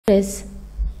Is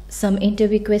some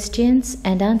interview questions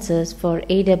and answers for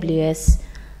AWS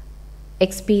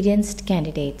experienced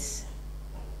candidates.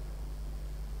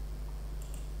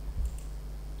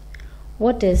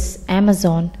 What is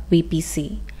Amazon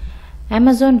VPC?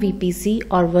 Amazon VPC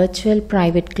or Virtual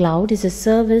Private Cloud is a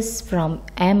service from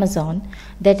Amazon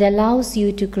that allows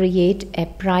you to create a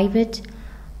private,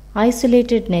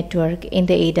 isolated network in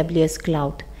the AWS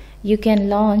cloud. You can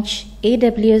launch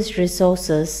AWS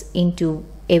resources into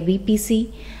a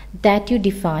VPC that you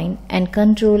define and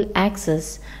control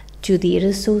access to the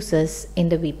resources in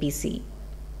the VPC.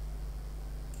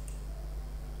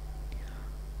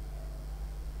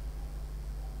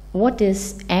 What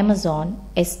is Amazon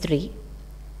S3?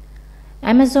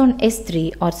 Amazon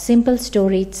S3 or Simple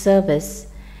Storage Service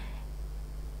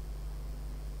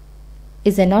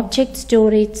is an object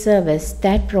storage service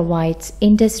that provides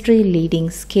industry-leading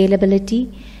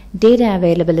scalability, data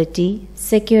availability,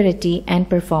 security, and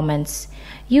performance.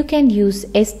 You can use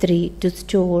S3 to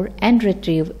store and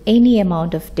retrieve any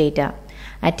amount of data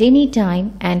at any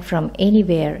time and from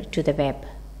anywhere to the web.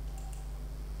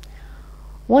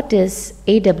 What is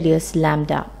AWS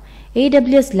Lambda?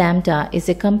 AWS Lambda is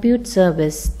a compute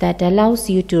service that allows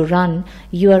you to run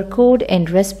your code in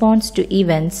response to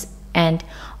events and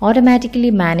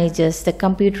automatically manages the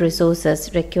compute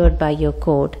resources required by your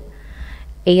code.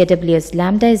 AWS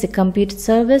Lambda is a compute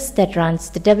service that runs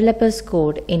the developer's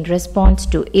code in response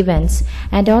to events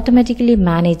and automatically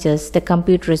manages the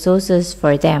compute resources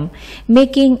for them,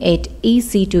 making it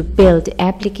easy to build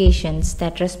applications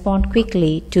that respond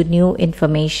quickly to new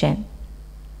information.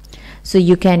 So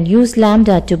you can use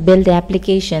Lambda to build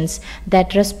applications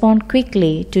that respond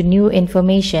quickly to new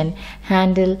information,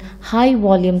 handle high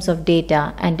volumes of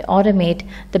data, and automate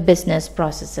the business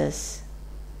processes.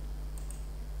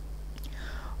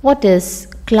 What is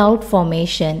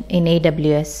CloudFormation in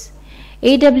AWS?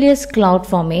 AWS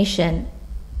CloudFormation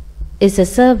is a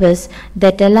service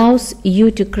that allows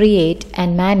you to create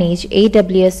and manage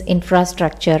AWS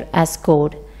infrastructure as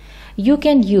code. You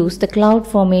can use the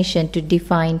CloudFormation to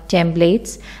define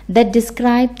templates that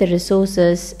describe the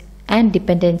resources and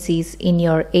dependencies in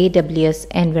your AWS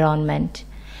environment,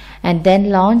 and then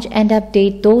launch and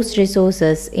update those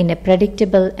resources in a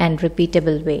predictable and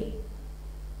repeatable way.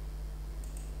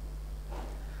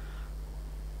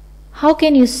 How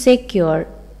can you secure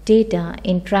data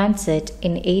in transit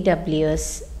in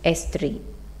AWS S3?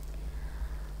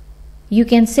 You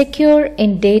can secure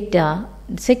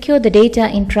the data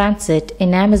in transit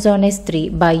in Amazon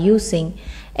S3 by using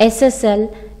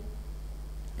SSL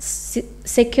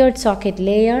Secured Socket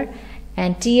Layer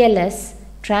and TLS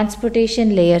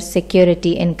Transportation Layer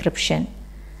Security Encryption.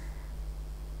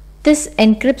 This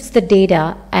encrypts the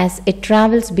data as it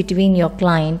travels between your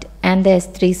client and the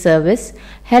S3 service,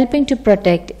 helping to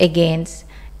protect against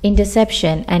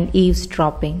interception and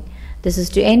eavesdropping. This is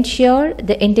to ensure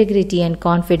the integrity and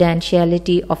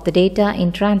confidentiality of the data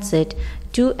in transit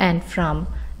to and from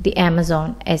the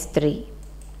Amazon S3.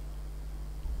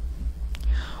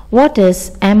 What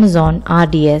is Amazon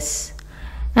RDS?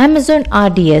 Amazon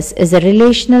RDS is a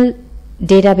relational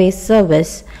database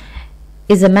service,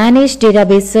 is a managed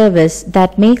database service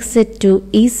that makes it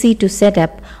easy to set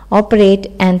up, operate,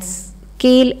 and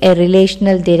scale a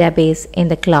relational database in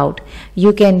the cloud.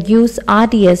 You can use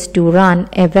RDS to run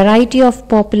a variety of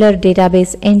popular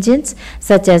database engines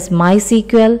such as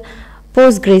MySQL,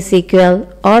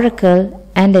 PostgreSQL, Oracle,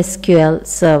 and SQL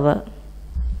Server.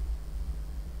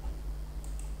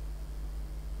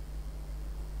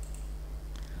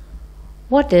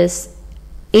 What is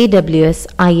AWS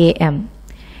IAM?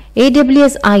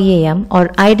 AWS IAM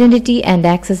or Identity and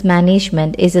Access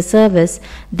Management is a service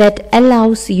that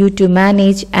allows you to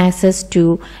manage access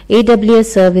to AWS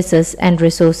services and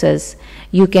resources.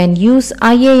 You can use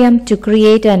IAM to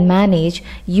create and manage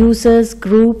users,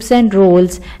 groups, and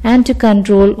roles, and to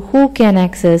control who can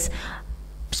access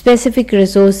specific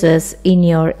resources in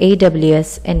your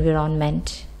AWS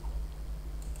environment.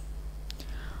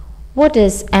 What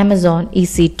is Amazon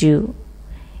EC2?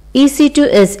 EC2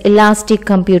 is Elastic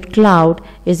Compute Cloud,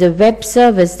 is a web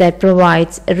service that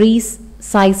provides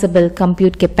resizable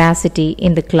compute capacity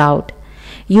in the cloud.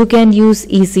 You can use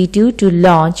EC2 to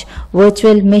launch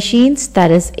virtual machines,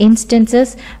 that is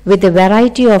instances, with a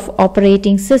variety of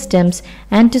operating systems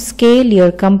and to scale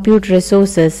your compute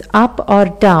resources up or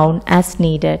down as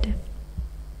needed.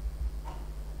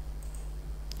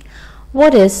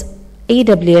 What is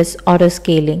AWS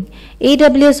Autoscaling?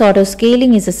 AWS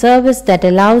Autoscaling is a service that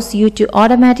allows you to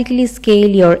automatically scale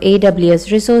your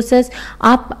AWS resources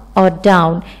up or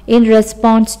down in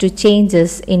response to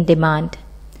changes in demand.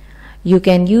 You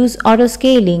can use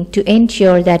auto-scaling to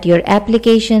ensure that your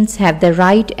applications have the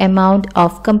right amount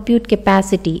of compute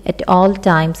capacity at all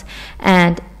times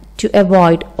and to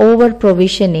avoid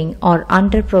over-provisioning or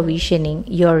under-provisioning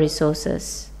your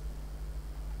resources.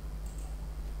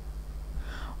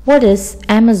 What is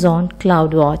Amazon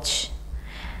CloudWatch?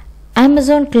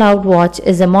 Amazon CloudWatch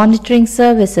is a monitoring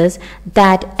service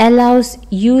that allows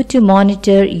you to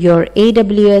monitor your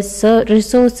AWS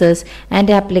resources and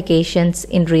applications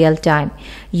in real time.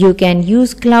 You can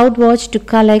use CloudWatch to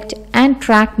collect and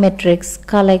track metrics,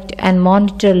 collect and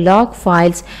monitor log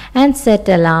files, and set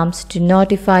alarms to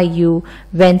notify you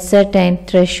when certain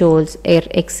thresholds are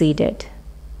exceeded.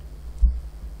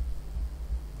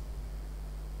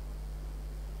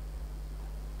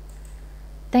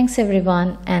 Thanks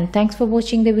everyone, and thanks for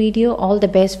watching the video. All the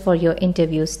best for your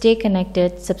interview. Stay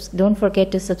connected. Don't forget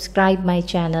to subscribe my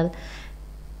channel